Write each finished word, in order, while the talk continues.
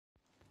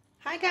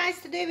Hi guys,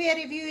 today we are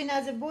reviewing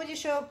other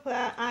Bodyshop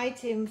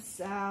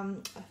items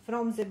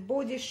from the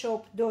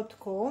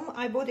bodyshop.com.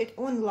 I bought it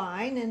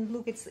online and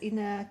look, it's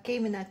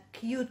came in a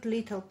cute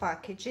little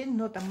packaging,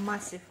 not a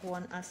massive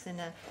one as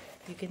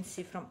you can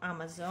see from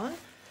Amazon.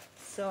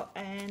 So,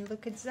 and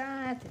look at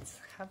that, it's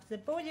have the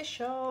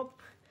Bodyshop.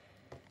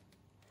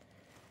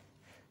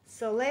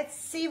 So let's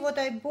see what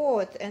I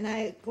bought and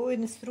I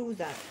going through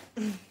that.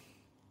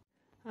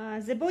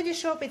 The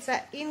Bodyshop, it's an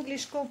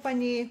English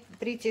company,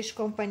 British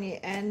company,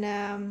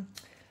 and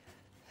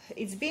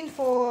it's been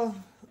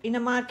in a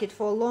market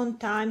for a long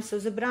time, so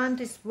the brand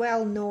is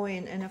well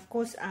known, and of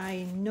course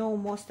I know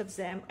most of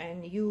them,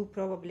 and you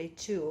probably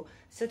too.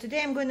 So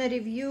today I'm going to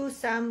review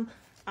some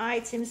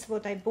items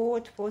what I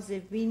bought for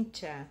the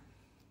winter.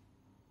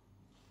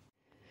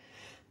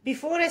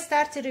 Before I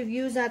start to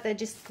review that, I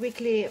just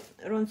quickly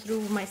run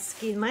through my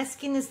skin. My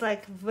skin is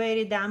like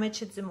very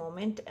damaged at the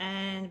moment,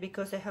 and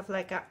because I have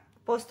like a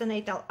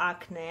postnatal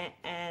acne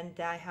and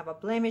I have a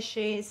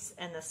blemishes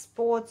and a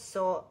spots,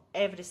 so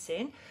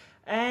everything.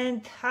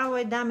 And how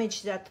I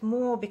damaged that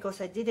more because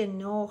I didn't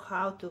know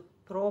how to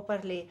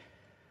properly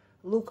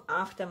look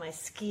after my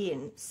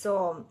skin.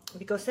 So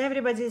because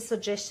everybody's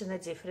suggesting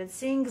different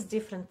things,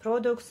 different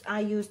products,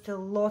 I used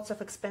lots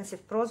of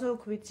expensive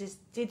products which just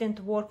didn't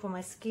work for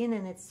my skin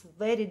and it's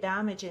very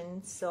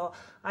damaging. So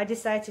I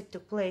decided to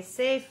play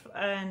safe,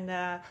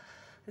 and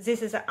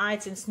this is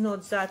items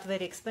not that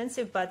very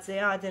expensive, but they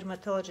are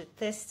dermatologist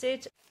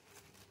tested.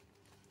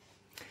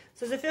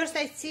 So the first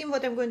item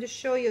what I'm going to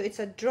show you, it's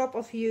a drop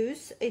of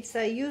use. It's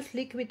a use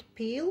liquid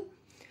peel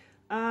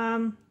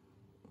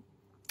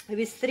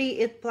with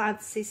 3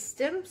 plant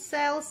system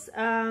cells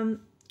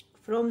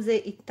from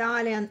the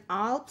Italian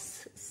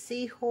Alps,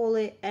 sea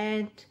holly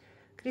and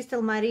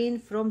crystal marine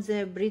from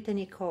the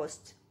Brittany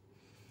coast.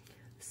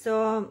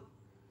 So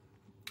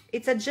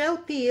it's a gel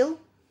peel.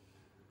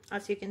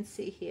 As you can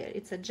see here,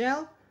 it's a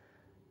gel.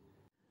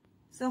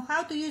 So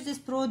how to use these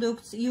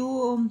products?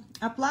 You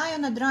apply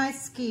on a dry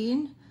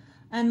skin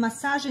and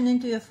massage it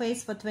into your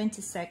face for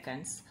 20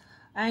 seconds.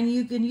 And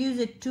you can use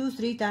it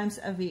 2-3 times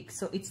a week.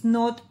 So it's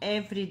not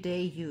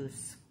everyday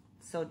use.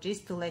 So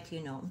just to let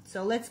you know.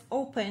 So let's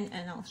open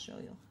and I'll show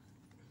you.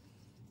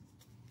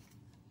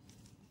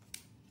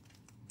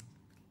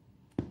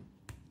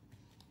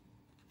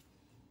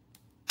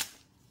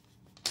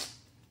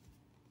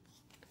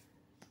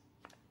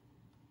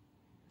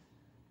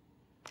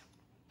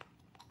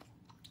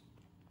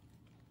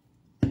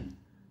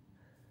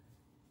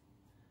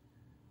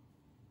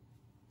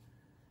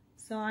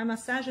 So I'm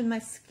massaging my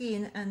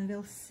skin and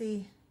we'll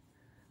see.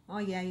 Oh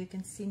yeah, you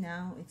can see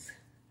now it's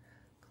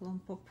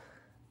clump up.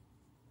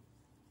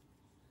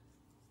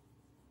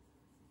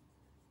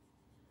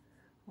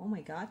 Oh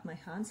my god, my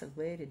hands are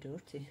very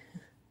dirty.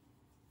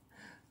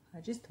 I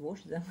just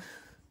washed them.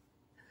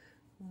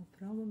 Well,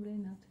 probably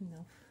not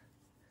enough.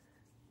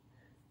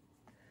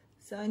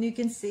 So, and you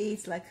can see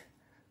it's like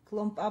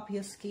clump up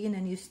your skin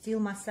and you still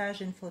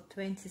massaging for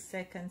 20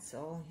 seconds,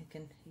 or you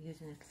can use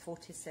it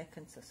 40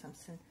 seconds or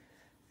something.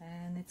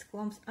 And it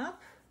clumps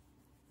up.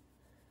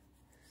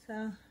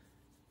 So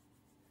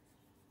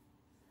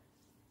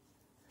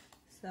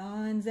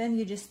and then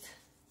you just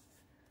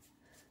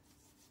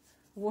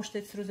wash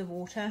it through the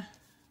water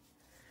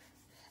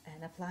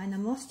and apply a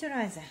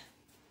moisturizer.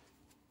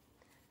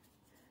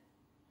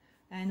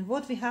 And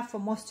what we have for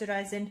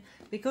moisturizing,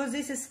 because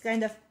this is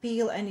kind of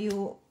peel, and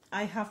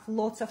I have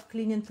lots of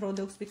cleaning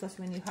products, because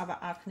when you have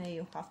acne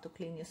you have to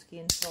clean your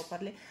skin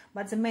properly,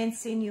 but the main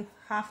thing, you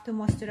have to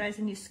moisturize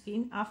your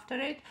skin after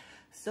it.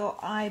 So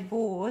I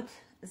bought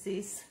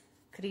this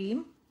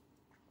cream.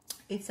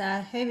 It's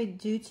a heavy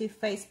duty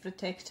face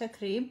protector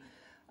cream,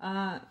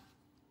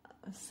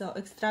 so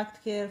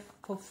extract care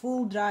for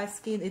full dry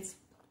skin. It's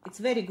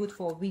very good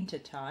for winter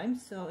time.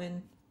 So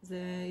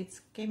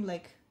it came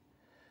like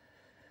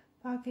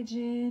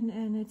packaging,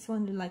 and it's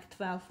only like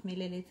 12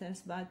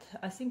 milliliters, but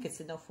I think it's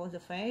enough for the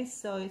face.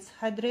 So it's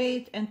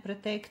hydrate and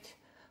protect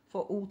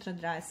for ultra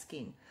dry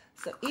skin.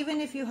 So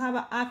even if you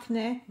have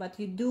acne but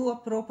you do a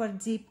proper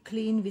deep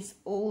clean with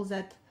all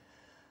that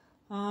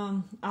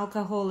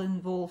alcohol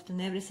involved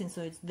and everything,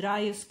 so it's dry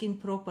your skin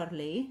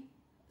properly,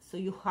 so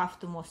you have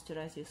to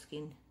moisturize your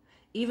skin.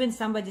 Even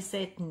somebody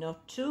said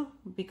not to,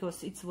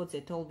 because it's what they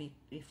told me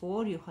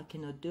before, you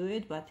cannot do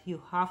it, but you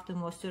have to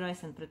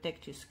moisturize and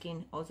protect your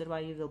skin,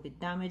 otherwise you will be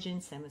damaging,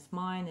 same as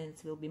mine, and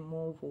it will be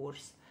more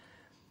worse.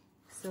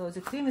 So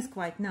the cream is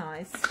quite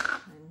nice,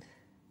 and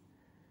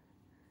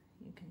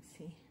you can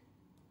see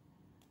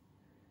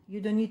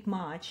you don't need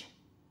much.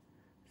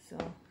 So,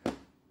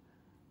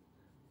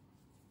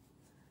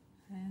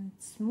 and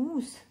it's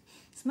smooth,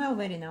 smell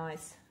very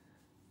nice.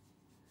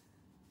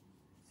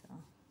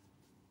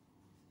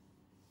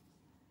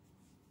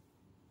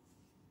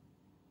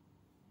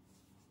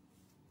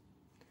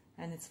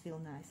 And it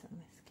feels nice on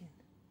my skin.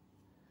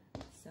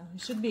 So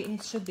it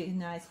should be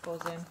nice for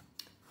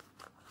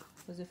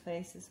the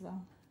face as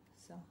well.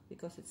 So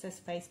because it says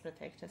face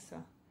protector.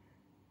 So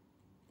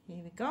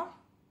here we go.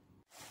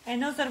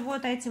 Another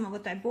item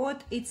what I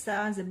bought, it's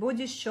the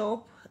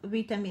Bodyshop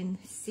vitamin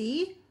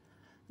C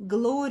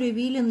glow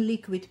revealing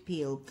liquid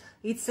peel.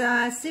 It's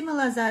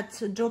similar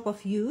that drop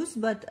of use,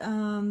 but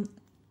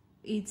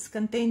it's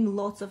contain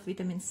lots of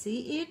vitamin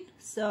C in.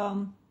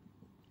 So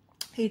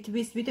it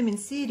with vitamin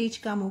C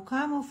rich camu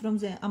camu from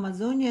the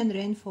Amazonian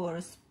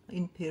rainforest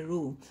in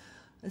Peru.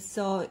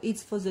 So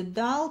it's for the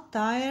dull,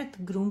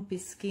 tired, grumpy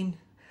skin.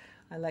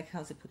 I like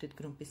how they put it,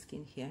 grumpy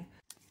skin here.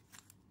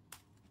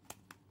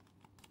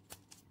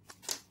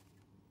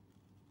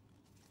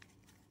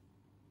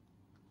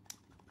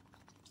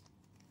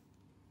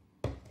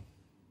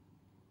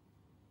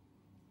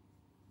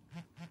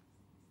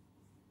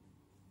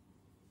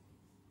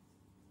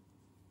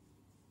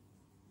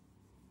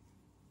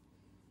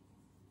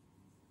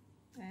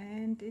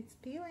 And it's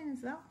peeling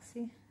as well,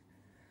 see?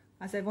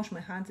 As I wash my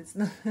hands, it's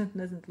not, it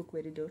doesn't look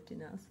very dirty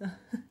now, so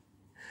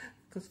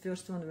because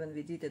first one when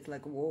we did it,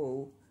 like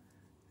whoa.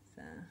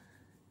 So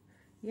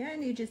yeah,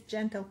 and you just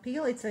gentle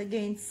peel. It's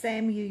again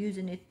same, you're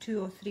using it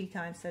 2 or 3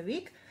 times a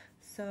week,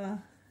 so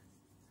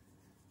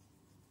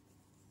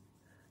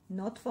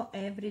not for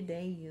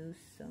everyday use.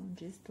 So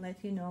just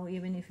let you know,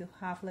 even if you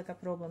have like a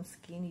problem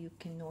skin, you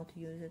cannot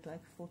use it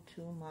like for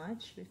too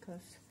much,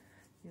 because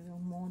you will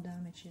more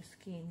damage your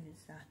skin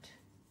with that.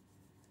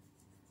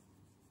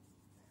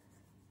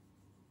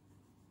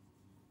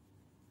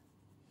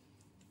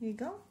 Here you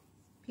go,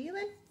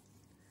 peeling.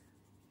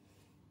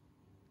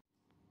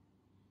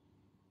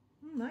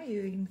 Now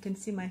you even can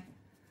see my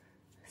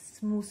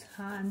smooth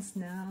hands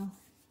now.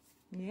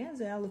 Yeah,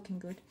 they are looking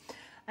good.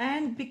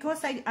 And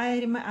because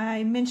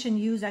I mentioned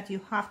you that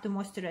you have to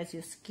moisturize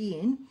your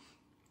skin,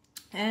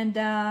 and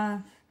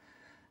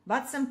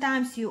but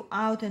sometimes you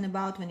out and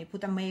about when you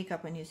put on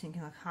makeup and you're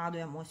thinking like, how do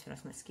I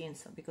moisturize my skin?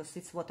 So because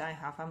it's what I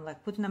have, I'm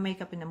like putting on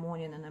makeup in the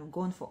morning and I'm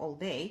gone for all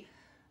day.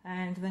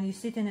 And when you're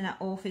sitting in an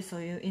office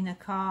or you're in a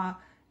car,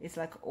 it's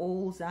like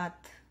all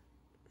that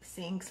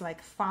things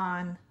like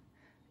fan,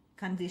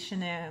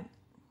 conditioner,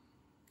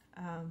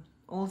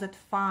 all that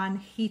fan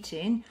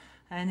heating,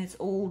 and it's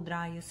all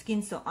dry your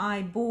skin. So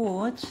I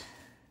bought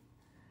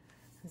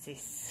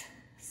these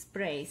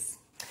sprays.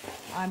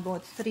 I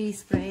bought 3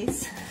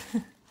 sprays.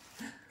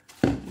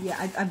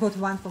 Yeah, I bought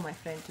one for my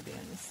friend, to be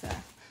honest,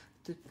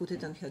 to put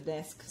it on her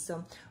desk.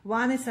 So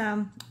one is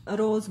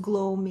rose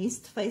glow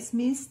mist, face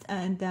mist,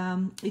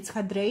 and it's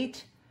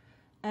hydrate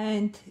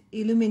and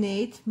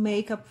illuminate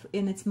makeup,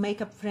 and it's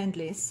makeup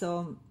friendly.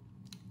 So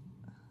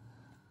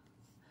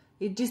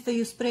it just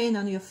you spraying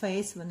on your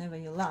face whenever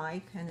you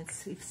like, and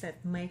it's said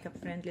makeup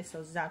friendly,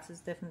 so that is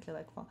definitely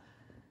like for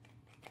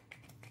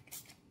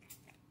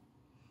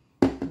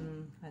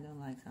I don't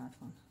like that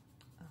one.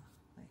 Oh,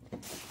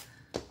 wait.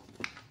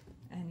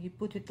 And you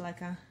put it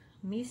like a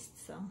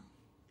mist, so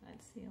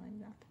let's see like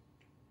that,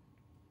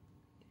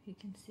 if you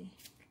can see.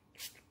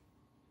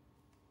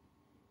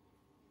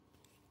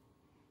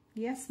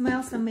 Yeah,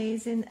 smells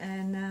amazing,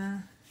 and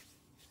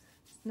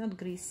it's not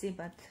greasy,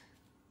 but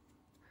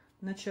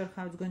not sure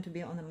how it's going to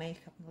be on the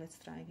makeup. Let's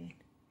try again.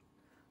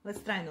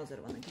 Let's try another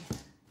one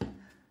again.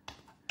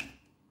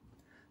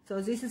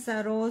 So this is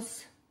a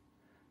Rose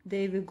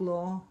Davy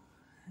Glow.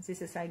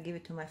 This is, I give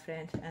it to my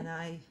friend, and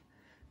I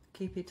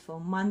keep it for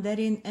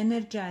Mandarin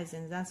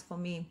Energizing. That's for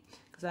me,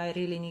 because I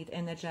really need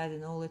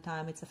energizing all the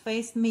time. It's a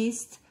face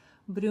mist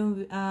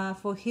brew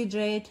for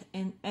hydrate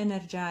and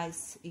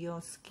energize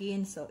your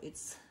skin. So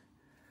it's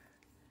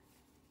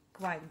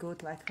quite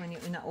good, like when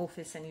you're in an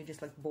office and you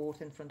just like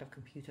bored in front of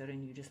computer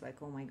and you just like,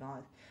 oh my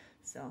god.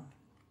 So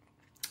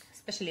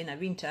especially in the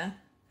winter,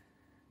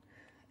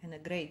 in the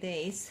great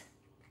days.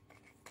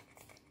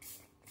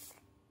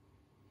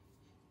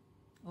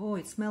 Oh,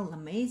 it smells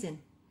amazing.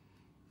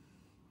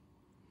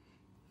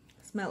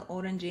 Smell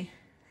orangey.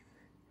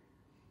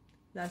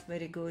 That's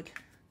very good.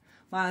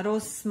 But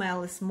rose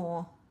smell is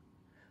more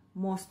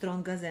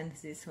stronger than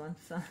this one.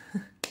 So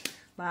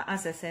but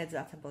as I said,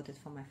 that's about it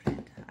for my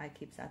friend. I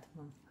keep that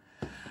one.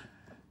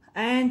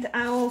 And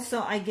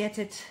I get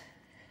it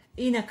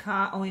in a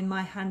car or in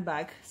my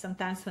handbag.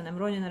 Sometimes when I'm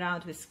running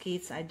around with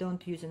kids, I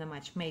don't use that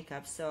much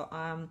makeup. So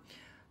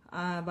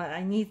but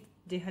I need to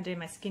dehydrate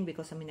my skin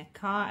because I'm in a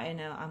car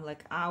and I'm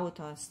like out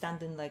or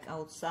standing like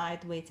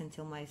outside, waiting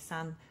until my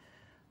son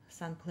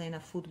playing a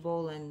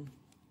football, and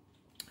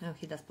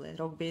he does play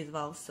rugby as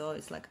well. So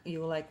it's like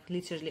you're like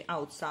literally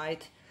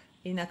outside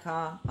in a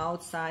car,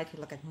 outside,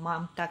 you're like a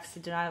mom taxi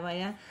driver.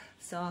 Yeah,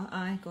 so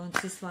I got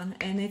this one,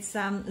 and it's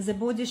the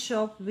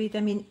Bodyshop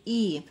vitamin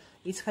E.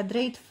 It's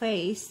Hydrate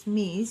Face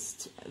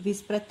Mist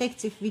with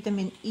protective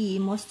vitamin E,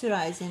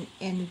 moisturizing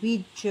and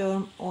with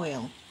germ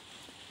oil.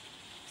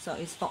 So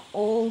it's for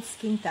all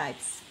skin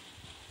types.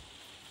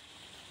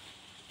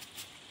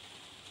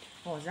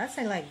 Oh, that's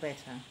I like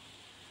better.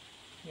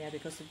 Yeah,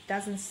 because it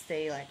doesn't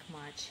stay like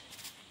much.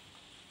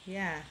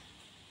 Yeah,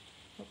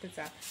 look at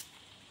that.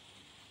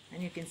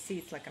 And you can see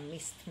it's like a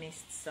mist.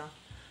 So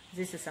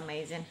this is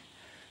amazing.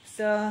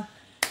 So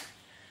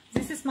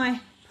this is my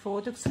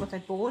products what I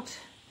bought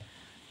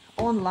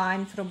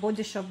online from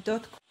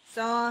bodyshop.com.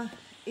 So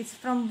it's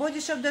from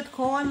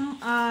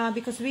bodyshop.com,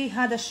 because we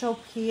had a shop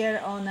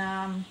here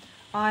on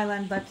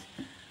Island, but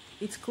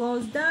it's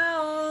closed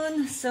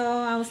down. So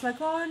I was like,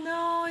 oh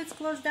no, it's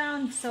closed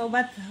down. So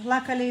but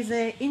luckily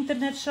the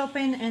internet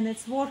shopping and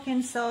it's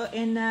working. So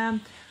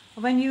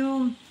when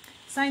you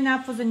sign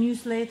up for the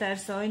newsletter,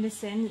 so in the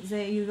sense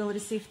you will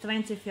receive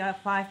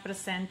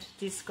 25%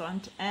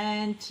 discount,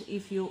 and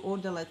if you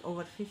order like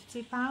over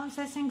 50 pounds,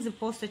 I think the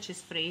postage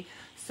is free.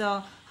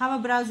 So have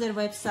a browse their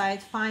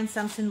website, find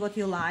something what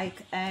you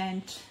like,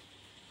 and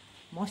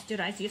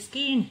moisturize your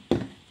skin.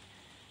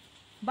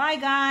 Bye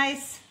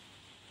guys.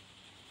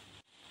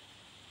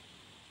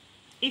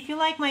 If you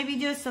like my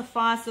videos so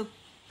far, so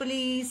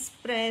please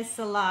press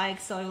a like,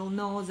 so I will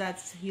know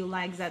that you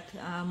like that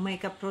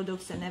makeup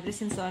products and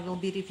everything, so I will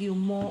be review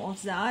more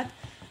of that.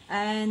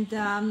 And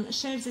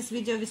share this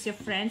video with your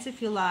friends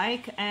if you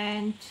like,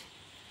 and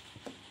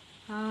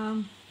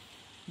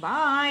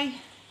bye.